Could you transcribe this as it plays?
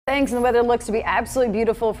Thanks, and the weather looks to be absolutely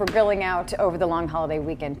beautiful for grilling out over the long holiday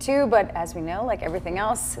weekend too, but as we know, like everything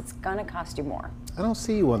else, it's gonna cost you more. I don't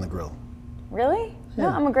see you on the grill. Really? Yeah. No,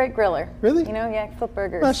 I'm a great griller. Really? You know, yeah, I flip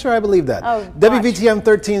burgers. Not sure I believe that. Oh, WVTM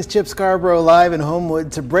 13's Chip Scarborough live in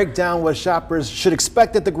Homewood to break down what shoppers should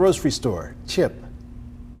expect at the grocery store. Chip.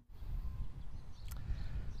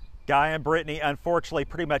 Guy and Brittany, unfortunately,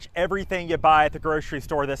 pretty much everything you buy at the grocery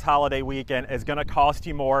store this holiday weekend is going to cost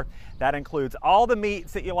you more. That includes all the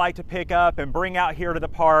meats that you like to pick up and bring out here to the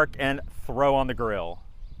park and throw on the grill.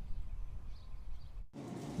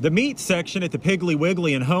 The meat section at the Piggly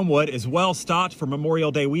Wiggly in Homewood is well stocked for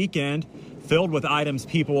Memorial Day weekend, filled with items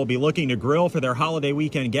people will be looking to grill for their holiday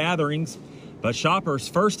weekend gatherings. But shoppers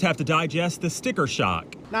first have to digest the sticker shock.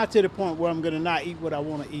 Not to the point where I'm going to not eat what I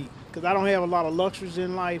want to eat, because I don't have a lot of luxuries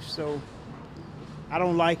in life, so I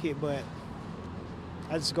don't like it, but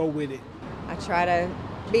I just go with it. I try to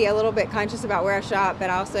be a little bit conscious about where I shop,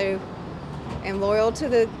 but I also am loyal to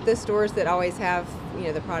the stores that always have, you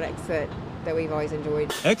know, the products that we've always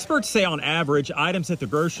enjoyed. Experts say on average, items at the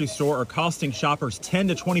grocery store are costing shoppers 10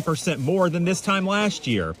 to 20% more than this time last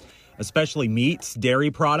year, especially meats, dairy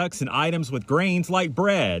products, and items with grains like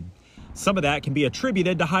bread. Some of that can be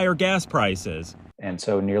attributed to higher gas prices. And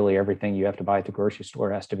so nearly everything you have to buy at the grocery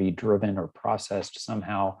store has to be driven or processed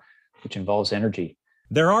somehow, which involves energy.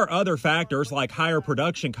 There are other factors like higher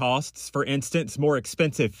production costs, for instance, more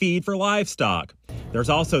expensive feed for livestock. There's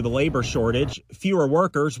also the labor shortage, fewer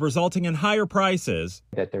workers resulting in higher prices.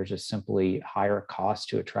 That there's just simply higher costs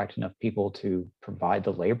to attract enough people to provide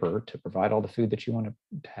the labor, to provide all the food that you want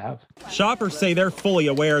to have. Shoppers say they're fully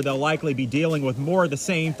aware they'll likely be dealing with more of the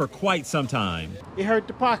same for quite some time. It hurt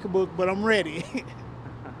the pocketbook, but I'm ready.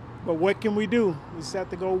 But what can we do? We just have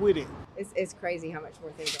to go with it. It's crazy how much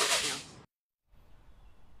more things are right now.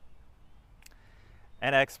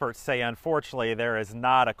 And experts say, unfortunately, there is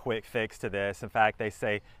not a quick fix to this. In fact, they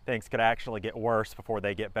say things could actually get worse before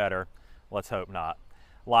they get better. Let's hope not.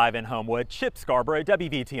 Live in Homewood, Chip Scarborough,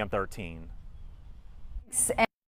 WVTM 13.